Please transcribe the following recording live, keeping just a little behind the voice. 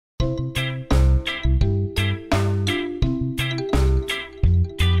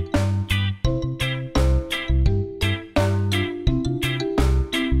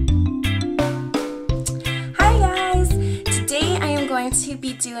to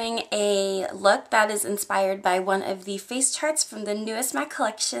be doing a look that is inspired by one of the face charts from the newest MAC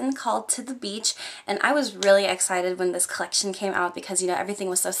collection called To the Beach, and I was really excited when this collection came out because, you know, everything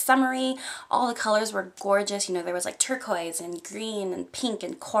was so summery, all the colors were gorgeous, you know, there was like turquoise and green and pink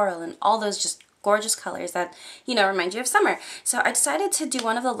and coral and all those just gorgeous colors that, you know, remind you of summer. So I decided to do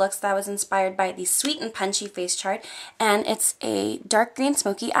one of the looks that was inspired by the Sweet and Punchy face chart, and it's a dark green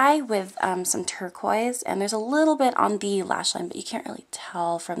smoky eye with some turquoise, and there's a little bit on the lash line, but you can't really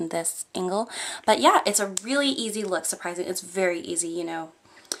tell from this angle. But yeah, it's a really easy look, surprising. It's very easy, you know.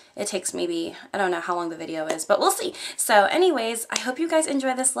 It takes maybe, I don't know how long the video is, but we'll see. So anyways, I hope you guys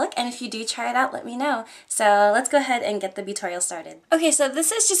enjoy this look, and if you do try it out, let me know. So let's go ahead and get the tutorial started. Okay, so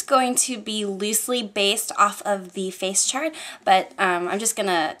this is just going to be loosely based off of the face chart, but I'm just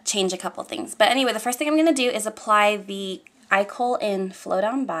gonna change a couple things. But anyway, the first thing I'm gonna do is apply the eye kohl in Flow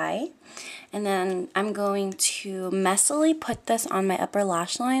Down By. And then I'm going to messily put this on my upper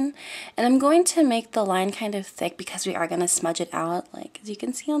lash line, and I'm going to make the line kind of thick because we are going to smudge it out. Like, as you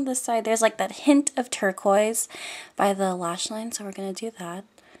can see on this side, there's like that hint of turquoise by the lash line, so we're going to do that.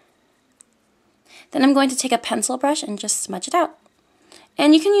 Then I'm going to take a pencil brush and just smudge it out.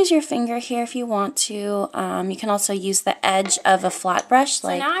 And you can use your finger here if you want to. You can also use the edge of a flat brush.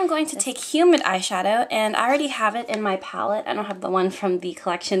 So now I'm going to take Humid eyeshadow, and I already have it in my palette. I don't have the one from the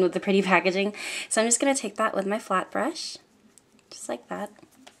collection with the pretty packaging. So I'm just going to take that with my flat brush, just like that.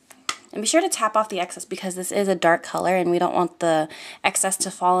 And be sure to tap off the excess because this is a dark color and we don't want the excess to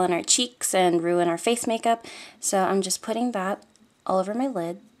fall on our cheeks and ruin our face makeup. So I'm just putting that all over my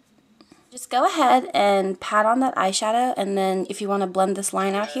lid. Just go ahead and pat on that eyeshadow, and then if you want to blend this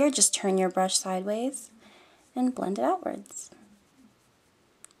line out here, just turn your brush sideways and blend it outwards.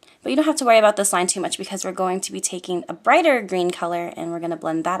 But you don't have to worry about this line too much because we're going to be taking a brighter green color and we're going to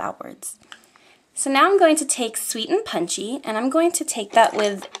blend that outwards. So now I'm going to take Sweet and Punchy, and I'm going to take that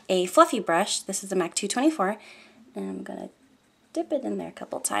with a fluffy brush. This is a MAC 224, and I'm going to dip it in there a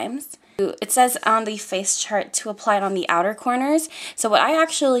couple times. It says on the face chart to apply it on the outer corners. So what I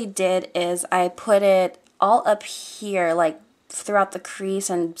actually did is I put it all up here, like throughout the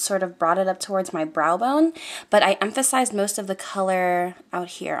crease, and sort of brought it up towards my brow bone. But I emphasized most of the color out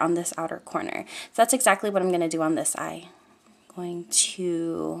here on this outer corner. So that's exactly what I'm going to do on this eye. I'm going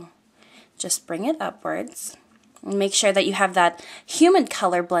to just bring it upwards. Make sure that you have that humid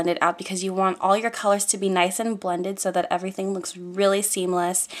color blended out because you want all your colors to be nice and blended so that everything looks really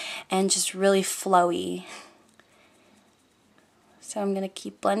seamless and just really flowy. So I'm going to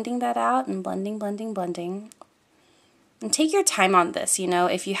keep blending that out and blending, blending, blending. And take your time on this, you know,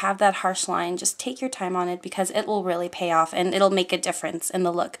 if you have that harsh line, just take your time on it because it will really pay off and it'll make a difference in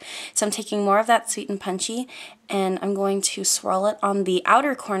the look. So I'm taking more of that Sweet and Punchy, and I'm going to swirl it on the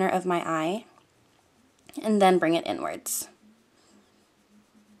outer corner of my eye, and then bring it inwards.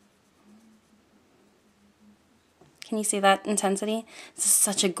 Can you see that intensity? This is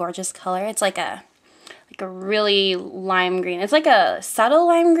such a gorgeous color. It's like a really lime green. It's like a subtle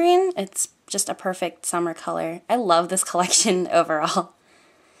lime green. It's just a perfect summer color. I love this collection overall.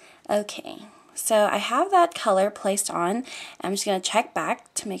 Okay, so I have that color placed on. I'm just going to check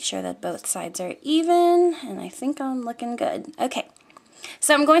back to make sure that both sides are even, and I think I'm looking good. Okay.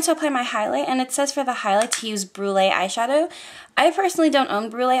 So I'm going to apply my highlight, and it says for the highlight to use Brulee eyeshadow. I personally don't own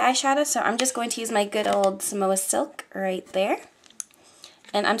Brulee eyeshadow, so I'm just going to use my good old Samoa Silk right there.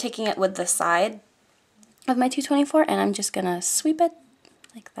 And I'm taking it with the side of my 224, and I'm just going to sweep it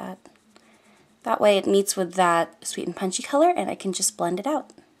like that. That way it meets with that Sweet and Punchy color, and I can just blend it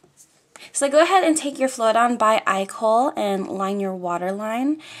out. So go ahead and take your Flow Down By eye kohl and line your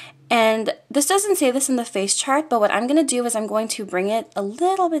waterline. And this doesn't say this in the face chart, but what I'm going to do is I'm going to bring it a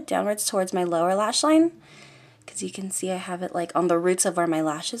little bit downwards towards my lower lash line. Because you can see I have it like on the roots of where my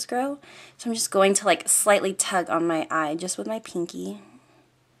lashes grow. So I'm just going to like slightly tug on my eye just with my pinky.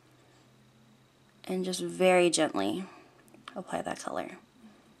 And just very gently apply that color.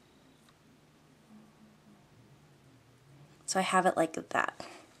 So I have it like that.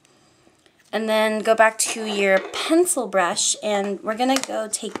 And then go back to your pencil brush, and we're going to go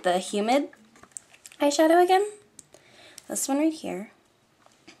take the Humid eyeshadow again. This one right here.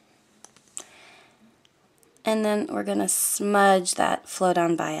 And then we're going to smudge that Flow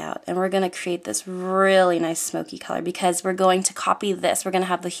Down By out. And we're going to create this really nice smoky color because we're going to copy this. We're going to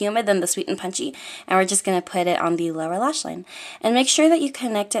have the Humid, then the Sweet and Punchy, and we're just going to put it on the lower lash line. And make sure that you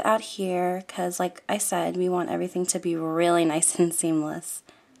connect it out here because, like I said, we want everything to be really nice and seamless.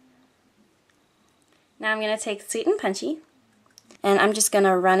 Now I'm going to take Sweet and Punchy, and I'm just going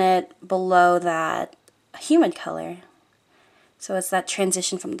to run it below that Humid color. So it's that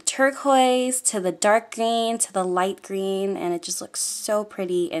transition from the turquoise to the dark green to the light green, and it just looks so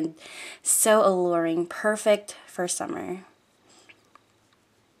pretty and so alluring. Perfect for summer.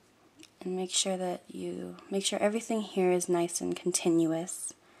 And make sure everything here is nice and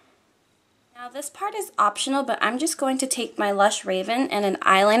continuous. Now this part is optional, but I'm just going to take my Lush Raven and an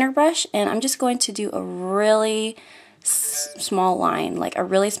eyeliner brush, and I'm just going to do a really small line, like a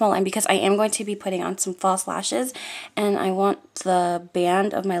really small line, because I am going to be putting on some false lashes, and I want the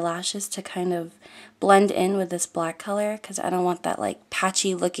band of my lashes to kind of blend in with this black color, because I don't want that like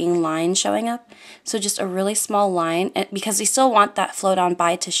patchy looking line showing up. So just a really small line, because we still want that float on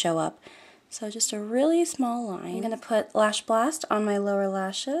by to show up. So just a really small line. I'm going to put Lash Blast on my lower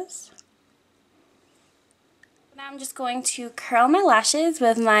lashes. Now I'm just going to curl my lashes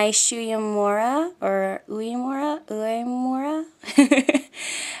with my Shuyamura or Uemura.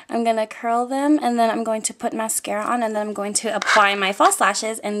 I'm going to curl them, and then I'm going to put mascara on, and then I'm going to apply my false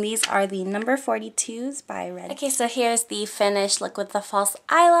lashes, and these are the number 42s by Red. Okay, so here's the finished look with the false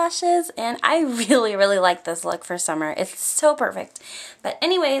eyelashes, and I really like this look for summer. It's so perfect. But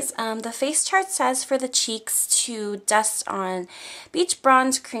anyways, the face chart says for the cheeks to dust on Beach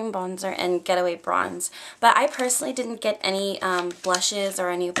Bronze, Cream Bronzer, and Getaway Bronze. But I personally didn't get any blushes or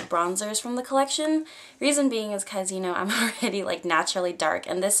any of the bronzers from the collection. Reason being is because, you know, I'm already like naturally dark,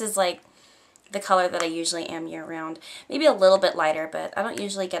 and this is like the color that I usually am year round. Maybe a little bit lighter, but I don't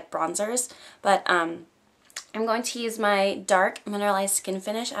usually get bronzers. But I'm going to use my dark mineralized skin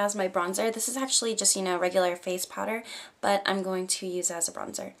finish as my bronzer. This is actually just, you know, regular face powder, but I'm going to use it as a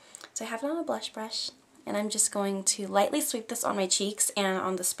bronzer. So I have it on a blush brush, and I'm just going to lightly sweep this on my cheeks and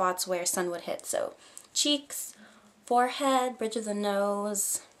on the spots where sun would hit. So cheeks, forehead, bridge of the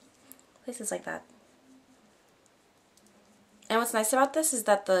nose, places like that. And what's nice about this is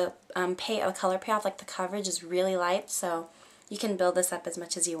that the color payoff, like the coverage, is really light, so you can build this up as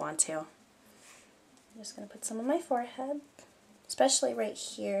much as you want to. I'm just going to put some on my forehead, especially right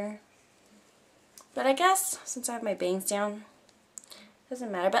here. But I guess, since I have my bangs down, it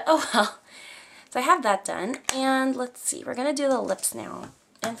doesn't matter, but oh well. So I have that done, and let's see, we're going to do the lips now.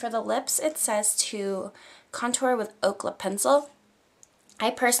 And for the lips, it says to contour with Oak Lip Pencil. I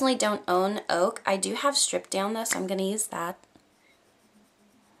personally don't own Oak. I do have Strip Down though, so I'm going to use that.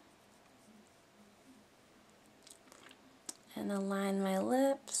 And align my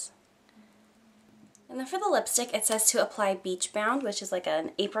lips. And then for the lipstick, it says to apply Beach Bound, which is like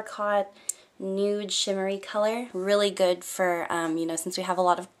an apricot nude shimmery color. Really good for, you know, since we have a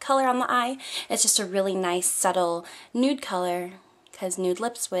lot of color on the eye, it's just a really nice subtle nude color, because nude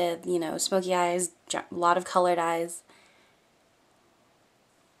lips with, you know, smoky eyes, a lot of colored eyes.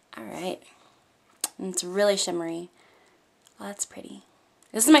 Alright. And it's really shimmery. Oh, that's pretty.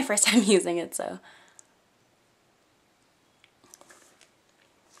 This is my first time using it, so.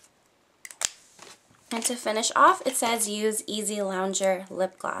 And to finish off, it says use Easy Lounger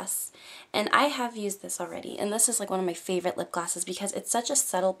lip gloss. And I have used this already, and this is like one of my favorite lip glosses because it's such a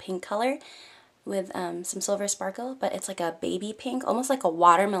subtle pink color with some silver sparkle, but it's like a baby pink, almost like a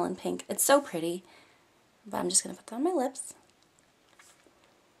watermelon pink. It's so pretty. But I'm just going to put that on my lips.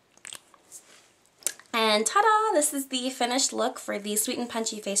 And ta-da! This is the finished look for the Sweet and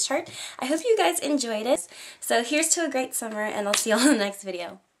Punchy face chart. I hope you guys enjoyed it. So here's to a great summer, and I'll see you all in the next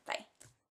video.